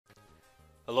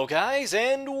Hello guys,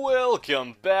 and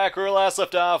welcome back. Where we last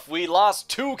left off, we lost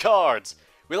 2 cards.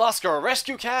 We lost our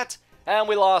rescue cat, and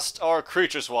we lost our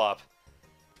creature swap.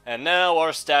 And now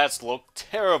our stats look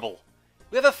terrible.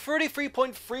 We have a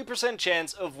 33.3%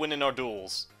 chance of winning our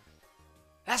duels.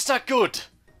 That's not good.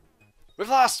 We've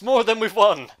lost more than we've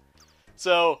won.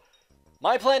 So,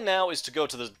 my plan now is to go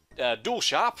to the duel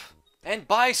shop and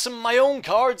buy some of my own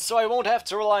cards so I won't have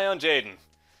to rely on Jaden.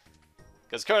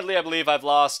 Because currently I believe I've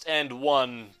lost and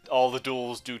won all the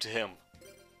duels due to him.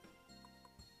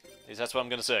 At least that's what I'm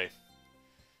going to say.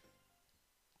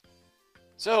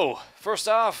 So, first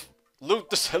off, loot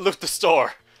the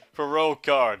store for rogue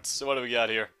cards. So what do we got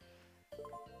here?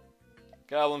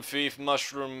 Goblin Thief,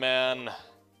 Mushroom Man,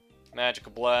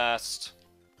 Magical Blast.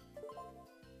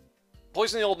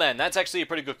 Poison the Old Man, that's actually a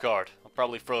pretty good card. I'll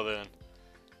probably throw that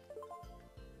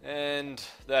in. And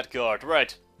that card,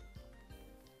 right.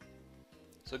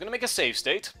 So I'm gonna make a save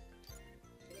state.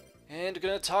 And I'm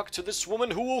gonna talk to this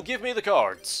woman who will give me the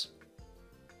cards.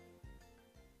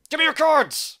 Give me your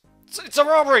cards! It's a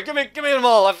robbery! Give me them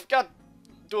all! I've got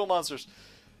dual monsters.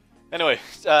 Anyway,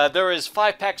 there is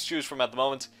 5 packs to choose from at the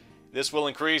moment. This will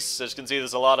increase. As you can see,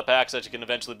 there's a lot of packs that you can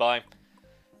eventually buy.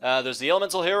 There's the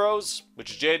Elemental Heroes,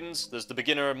 which is Jaden's. There's the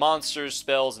Beginner Monsters,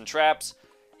 Spells, and Traps.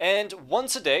 And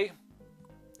once a day,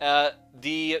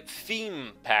 the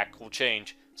theme pack will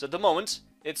change. So at the moment,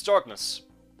 it's Darkness.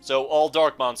 So all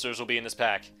Dark Monsters will be in this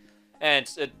pack. And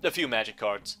a few Magic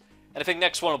cards. And I think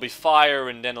next one will be Fire,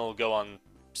 and then it'll go on,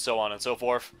 so on and so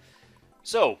forth.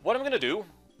 So, what I'm going to do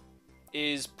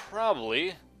is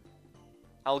probably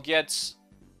I'll get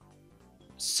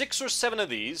 6 or 7 of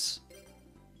these.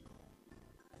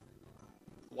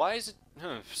 Why is it...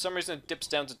 for some reason it dips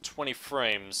down to 20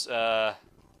 frames.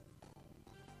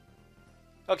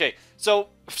 Okay, so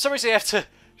for some reason I have to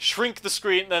shrink the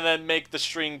screen and then make the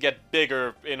string get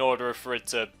bigger in order for it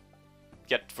to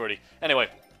get 30. Anyway,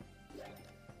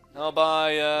 I'll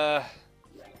buy...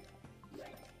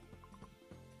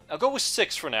 I'll go with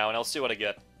 6 for now and I'll see what I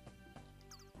get.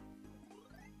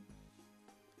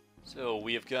 So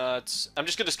we have got... I'm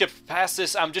just going to skip past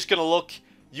this. I'm just going to look.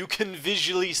 You can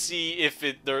visually see if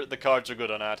the cards are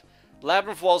good or not.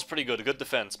 Labyrinth Wall's pretty good. A good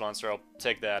defense monster. I'll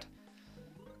take that.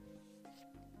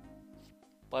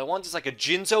 What I want is like a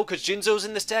Jinzo, because Jinzo's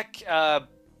in this deck. The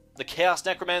Chaos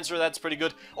Necromancer, that's pretty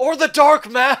good. Or the Dark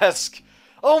Mask!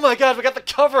 Oh my god, we got the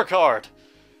cover card!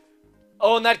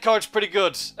 Oh, and that card's pretty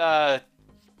good.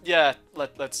 Yeah,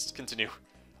 let's continue.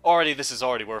 This is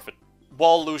already worth it.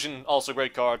 Wall Illusion, also a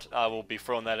great card. I will be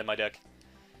throwing that in my deck.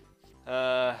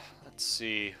 Let's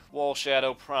see. Wall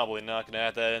Shadow, probably not going to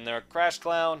add that in there. Crash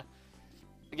Clown,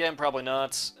 again, probably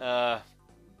not.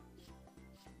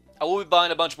 I will be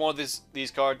buying a bunch more of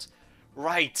these cards.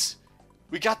 Right!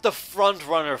 We got the front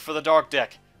runner for the Dark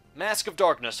deck. Mask of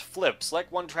Darkness, flip.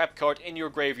 Select 1 trap card in your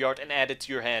graveyard and add it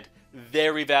to your hand.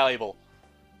 Very valuable.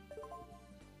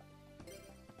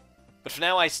 But for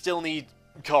now, I still need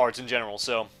cards in general,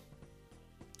 so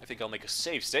I think I'll make a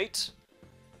save state.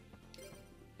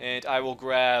 And I will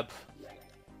grab...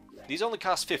 These only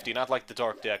cost 50, not like the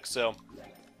Dark deck, so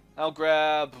I'll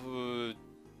grab... what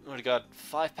do I got?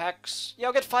 5 packs? Yeah,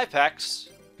 I'll get 5 packs.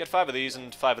 Get 5 of these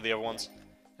and 5 of the other ones.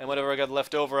 And whatever I got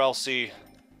left over, I'll see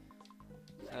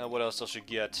what else I should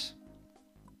get.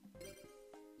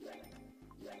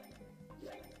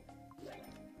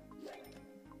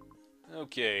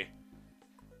 Okay.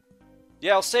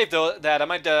 Yeah, I'll save that. I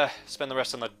might spend the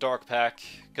rest on the Dark pack.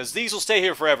 Because these will stay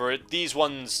here forever. These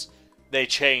ones, they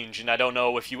change, and I don't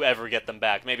know if you ever get them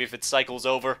back. Maybe if it cycles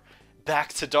over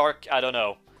back to Dark, I don't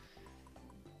know.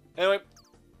 Anyway,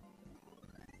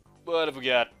 what have we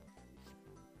got?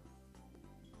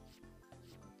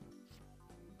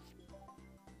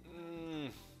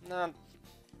 No,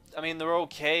 I mean, they're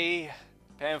okay.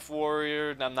 Panther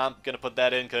Warrior, I'm not going to put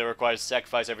that in because it requires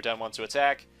sacrifice every time it wants to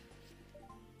attack.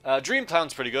 Dream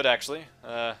Clown's pretty good, actually.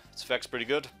 Its effect's pretty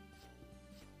good.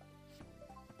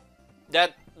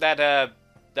 That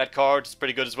card's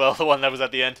pretty good as well, the one that was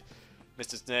at the end.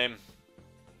 Missed its name.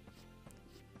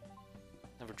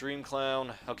 Never Dream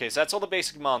Clown. Okay, so that's all the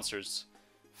basic monsters.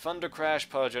 Thunder Crash,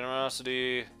 Power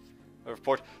Generosity,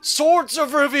 Report. Swords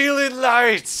of Revealing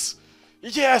Lights!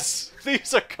 Yes!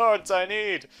 These are cards I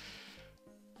need!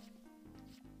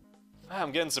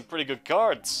 I'm getting some pretty good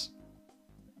cards.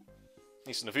 At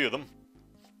least in a few of them.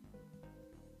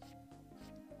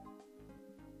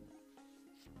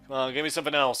 Come on, give me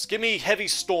something else. Give me Heavy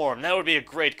Storm. That would be a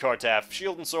great card to have.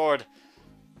 Shield and Sword.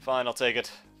 Fine, I'll take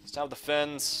it. Stop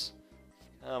Defense.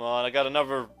 Come on, I got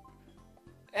another...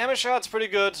 Hammer Shot's pretty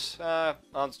good.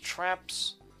 On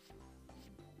Traps.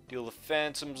 Deal the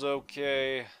Phantoms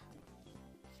okay.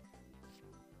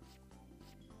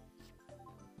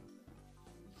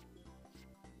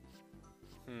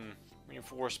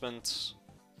 Reinforcement.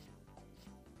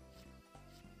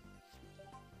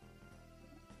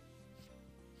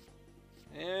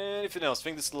 Anything else? I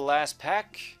think this is the last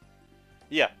pack.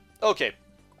 Yeah. Okay.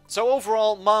 So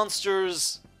overall,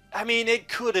 monsters. I mean, it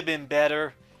could have been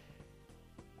better.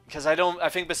 Because I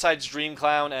think besides Dream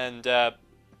Clown and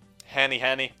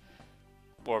Hanny,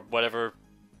 or whatever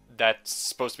that's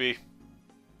supposed to be,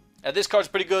 this card's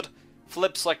pretty good.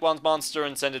 Flip, select one monster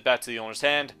and send it back to the owner's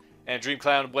hand. And Dream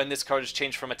Clown, when this card is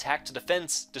changed from attack to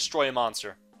defense, destroy a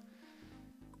monster.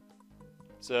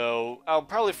 So I'll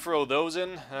probably throw those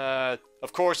in.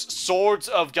 Of course, Swords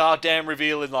of Goddamn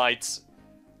Revealing Lights.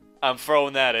 I'm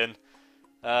throwing that in.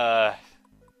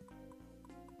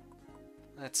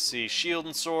 Let's see, Shield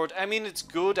and Sword. I mean, it's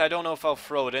good. I don't know if I'll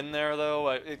throw it in there, though.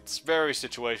 It's very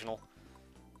situational.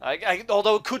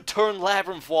 Although it could turn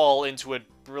Labyrinth Wall into a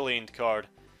brilliant card.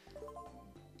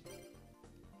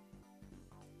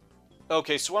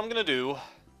 Okay, so what I'm gonna do...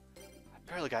 I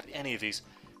barely got any of these.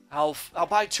 I'll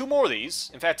buy 2 more of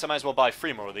these. In fact, I might as well buy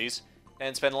 3 more of these.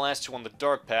 And spend the last 2 on the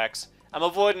Dark Packs. I'm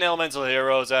avoiding Elemental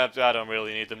Heroes. I don't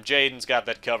really need them. Jaden's got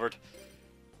that covered.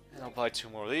 And I'll buy 2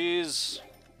 more of these.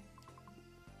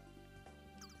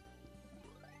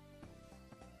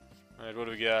 Alright, what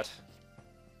do we got?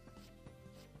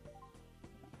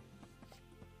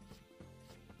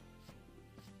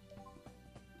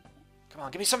 Come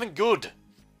on, give me something good!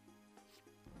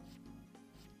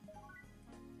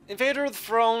 Invader of the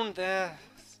Throne,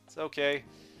 it's okay.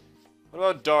 What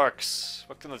about Darks?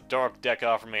 What can the Dark deck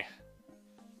offer me?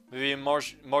 Maybe a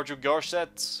Marju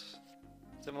Garset?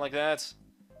 Something like that?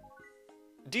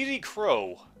 DD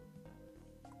Crow.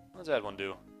 What does that one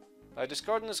do? By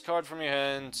discarding this card from your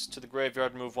hand to the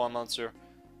graveyard, move 1 monster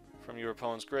from your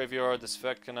opponent's graveyard. This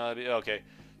effect cannot be... Okay.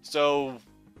 So,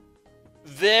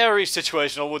 very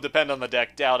situational. Would depend on the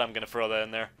deck. Doubt I'm going to throw that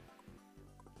in there.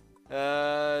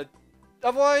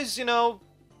 Otherwise, you know,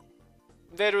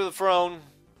 Invader of the Throne,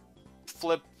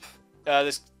 flip.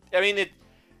 This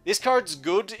card's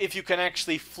good if you can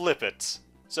actually flip it.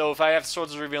 So if I have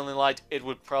Swords of Revealing Light, it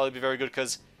would probably be very good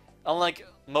because, unlike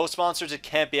most monsters, it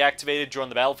can't be activated during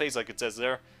the battle phase, like it says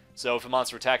there. So if a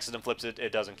monster attacks it and flips it,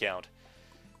 it doesn't count.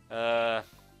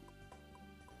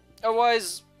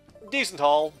 Otherwise, decent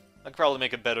haul. I could probably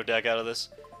make a better deck out of this.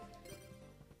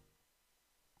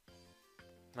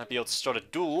 Might be able to start a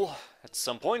duel at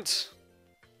some point.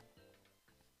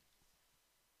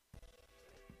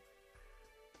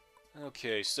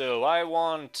 Okay, so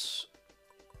don't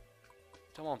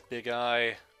want Big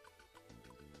Eye.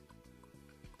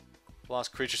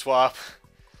 Lost creature swap.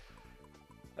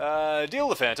 Deal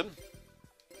the Phantom.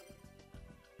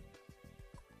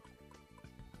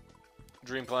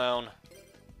 Dream Clown.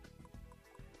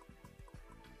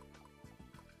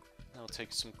 I'll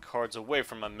take some cards away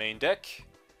from my main deck.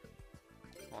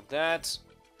 Want that.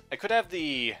 I could have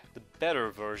the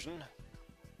better version.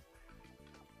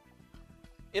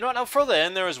 You know what, I'll throw that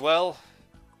in there as well.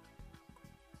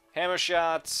 Hammer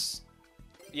shots.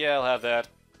 Yeah, I'll have that.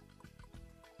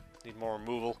 Need more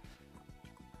removal.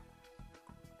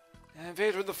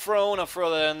 Invader of the Throne, I'll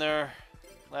throw that in there.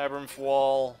 Labyrinth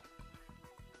Wall.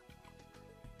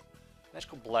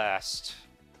 Magical Blast.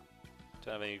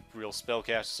 Don't have any real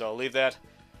spellcasters, so I'll leave that.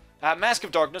 Mask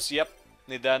of Darkness, yep.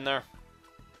 Need that in there.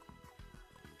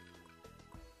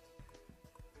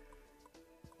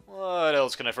 What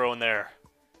else can I throw in there?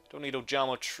 Don't need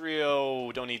Ojama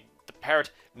Trio. Don't need the Parrot.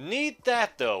 Need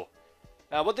that, though.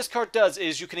 What this card does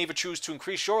is you can either choose to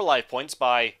increase your life points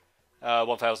by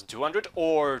 1,200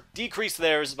 or decrease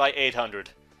theirs by 800.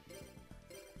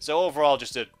 So overall,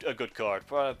 just a good card.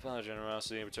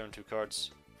 Generosity, return 2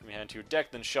 cards from your hand to your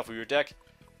deck, then shuffle your deck.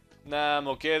 Nah, I'm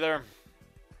okay there.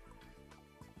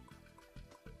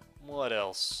 What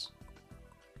else?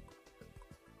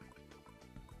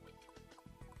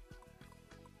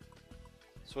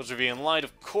 Swords of Revealing Light,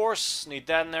 of course. Need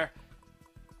that in there.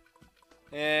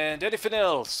 And anything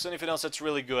else? Anything else that's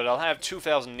really good? I'll have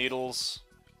 2,000 Needles.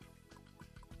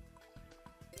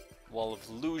 Wall of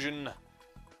Illusion.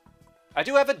 I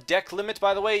do have a deck limit,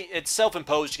 by the way. It's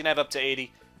self-imposed. You can have up to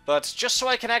 80. But just so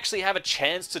I can actually have a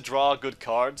chance to draw good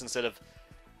cards instead of,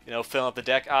 you know, filling up the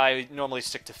deck, I normally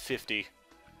stick to 50.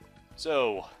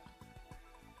 So,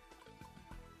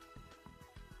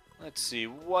 let's see.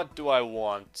 What do I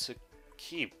want to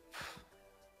keep?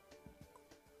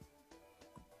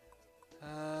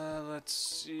 Let's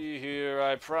see here.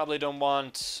 I probably don't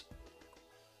want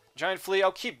Giant Flea.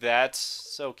 I'll keep that.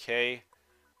 It's okay.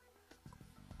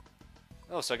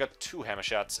 Oh, so I got 2 Hammer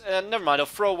Shots. Never mind. I'll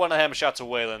throw 1 of the Hammer Shots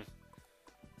away then.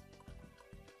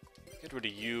 Get rid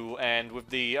of you. And with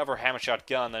the other Hammer Shot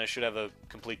gun, then I should have a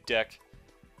complete deck.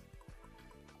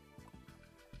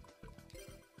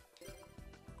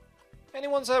 Any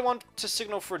ones I want to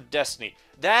signal for Destiny?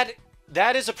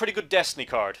 That is a pretty good Destiny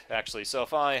card, actually. So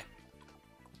if I...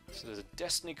 So there's a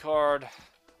Destiny card.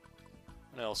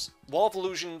 What else? Wall of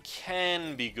Illusion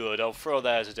can be good. I'll throw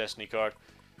that as a Destiny card.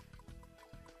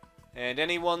 And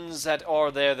any ones that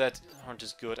are there that aren't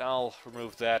as good, I'll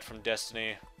remove that from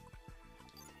Destiny.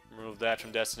 Remove that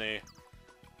from Destiny.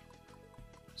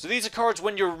 So these are cards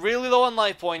when you're really low on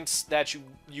life points that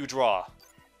you draw.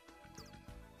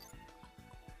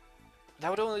 That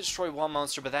would only destroy one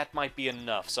monster, but that might be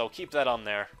enough, so I'll keep that on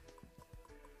there.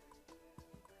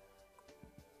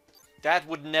 That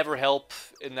would never help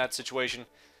in that situation.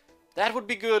 That would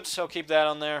be good, so I'll keep that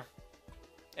on there.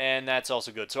 And that's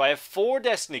also good. So I have 4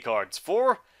 Destiny cards.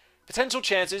 4 potential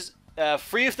chances.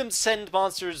 3 of them send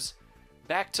monsters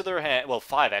back to their hand. Well,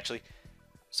 5 actually.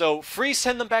 So 3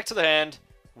 send them back to their hand.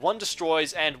 1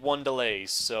 destroys and 1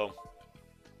 delays. So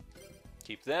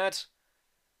keep that.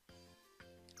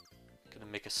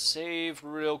 Gonna make a save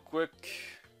real quick.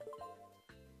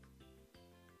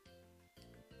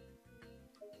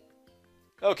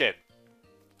 Okay.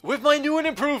 With my new and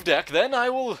improved deck, then, I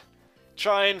will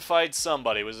try and fight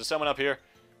somebody. Was there someone up here?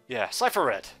 Yeah, Cypher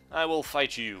Red. I will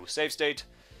fight you. Save state.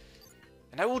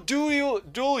 And I will duel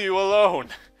you alone.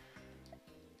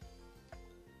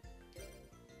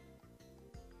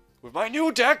 With my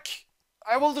new deck,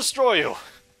 I will destroy you.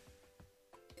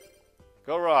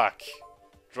 Go rock.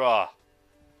 Draw.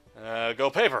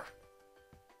 Go paper.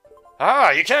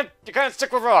 Ah, you can't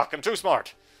stick with rock. I'm too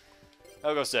smart.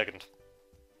 I'll go second.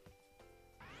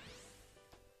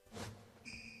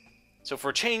 So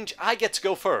for a change, I get to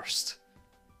go first.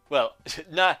 Well,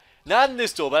 not in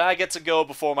this duel, but I get to go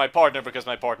before my partner because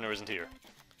my partner isn't here.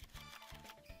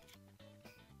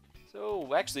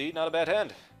 So, actually, not a bad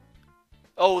hand.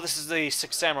 Oh, this is the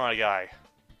 6 Samurai guy.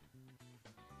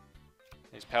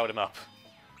 He's powered him up.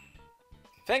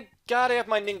 Thank God I have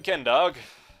my Ninkendog.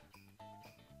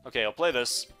 Okay, I'll play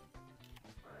this.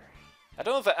 I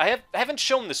don't know if I haven't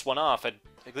shown this one off. At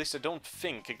least I don't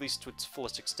think, at least to its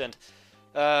fullest extent.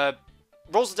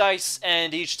 Rolls the dice,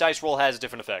 and each dice roll has a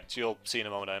different effect. You'll see in a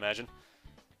moment, I imagine.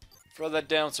 Throw that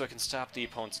down so I can stop the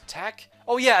opponent's attack.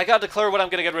 Oh yeah, I gotta declare what I'm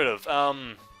gonna get rid of.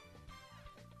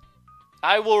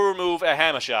 I will remove a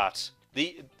hammer shot.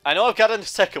 I know I've got a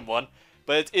second one,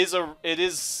 but it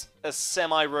is a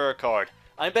semi-rare card.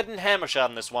 I'm betting hammer shot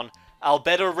on this one. I'll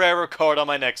bet a rarer card on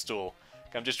my next duel.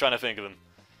 I'm just trying to think of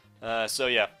them. So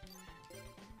yeah.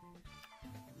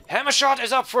 Hammer shot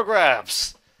is up for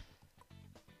grabs!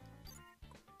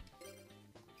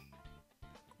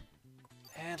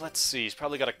 And let's see, he's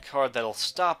probably got a card that'll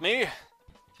stop me.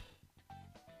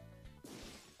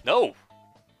 No!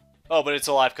 Oh, but it's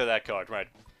alive because of that card, right.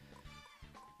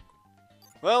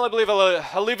 Well, I believe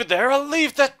I'll leave it there. I'll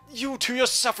leave that you to your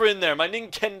suffering there. My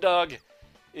Ninkendog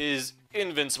is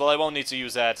invincible. I won't need to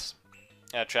use that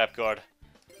trap card.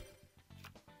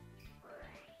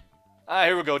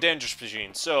 Here we go, Dangerous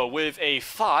Machine. So, with a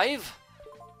 5,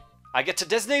 I get to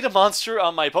designate a monster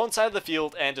on my opponent's side of the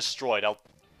field and destroy it.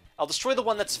 I'll destroy the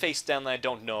one that's face down that I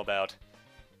don't know about.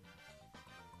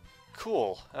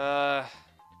 Cool.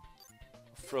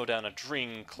 Throw down a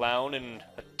Dream Clown in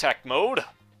attack mode.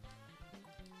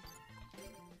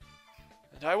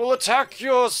 And I will attack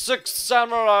your 6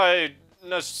 Samurai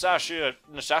Nasashai?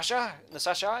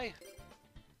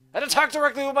 And attack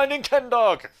directly with my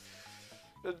Ninkendog!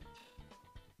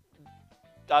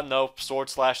 I don't know, sword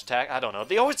slash attack, I don't know.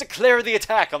 They always declare the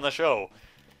attack on the show.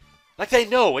 Like they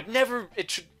know, it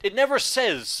never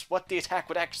says what the attack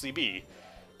would actually be.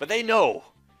 But they know.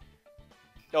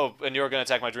 Oh, and you're gonna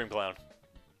attack my Dream Clown.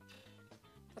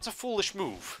 That's a foolish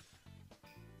move.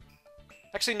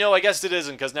 Actually, no, I guess it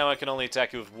isn't, because now I can only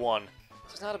attack you with 1. So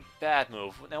it's not a bad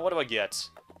move. Now, what do I get?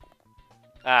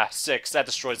 Ah, 6. That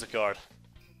destroys the card.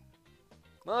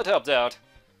 Well, it helped out.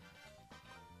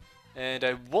 And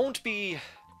I won't be...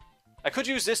 I could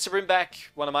use this to bring back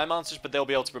one of my monsters, but they'll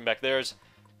be able to bring back theirs.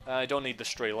 I don't need the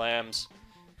stray lambs.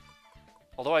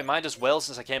 Although I might as well,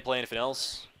 since I can't play anything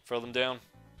else. Throw them down.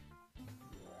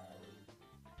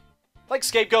 Like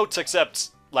scapegoats, except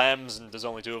lambs, and there's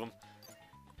only 2 of them.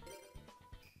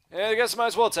 Yeah, I guess I might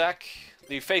as well attack.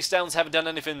 The face downs haven't done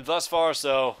anything thus far,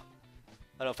 so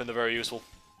I don't think they're very useful.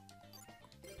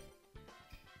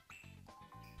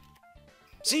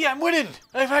 See, I'm winning!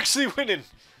 I'm actually winning!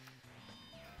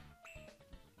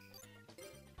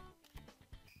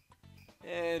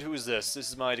 And who is this? This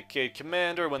is my Decayed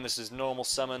Commander. When this is normal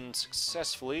summoned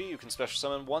successfully, you can special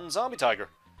summon 1 Zombie Tiger.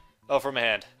 Oh, from a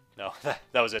hand. No, that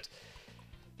was it.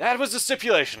 That was the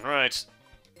stipulation, right.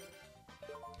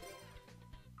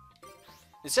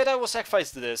 Instead, I will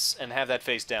sacrifice this and have that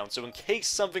face down. So in case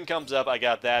something comes up, I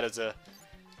got that as a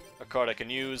card I can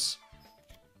use.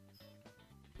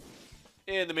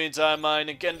 In the meantime, mine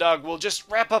and Gendog will just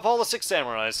wrap up all the 6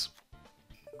 samurais.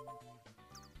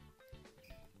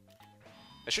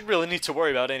 I should really need to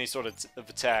worry about any sort of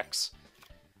attacks.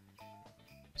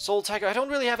 Soul Tiger, I don't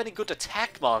really have any good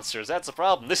attack monsters, that's the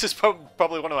problem. This is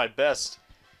probably one of my best.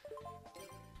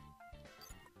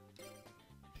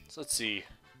 So let's see.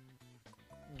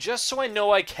 Just so I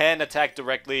know I can attack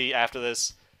directly after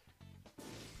this.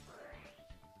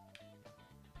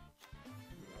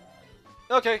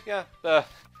 Okay, yeah, I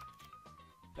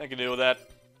can deal with that.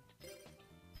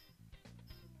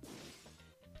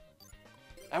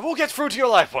 I will get through to your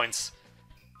life points.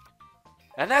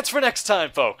 And that's for next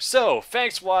time, folks. So,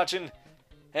 thanks for watching.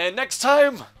 And next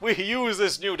time, we use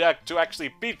this new deck to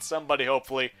actually beat somebody,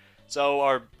 hopefully. So,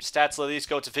 our stats at least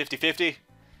go to 50-50.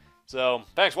 So,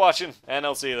 thanks for watching, and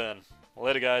I'll see you then.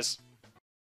 Later, guys.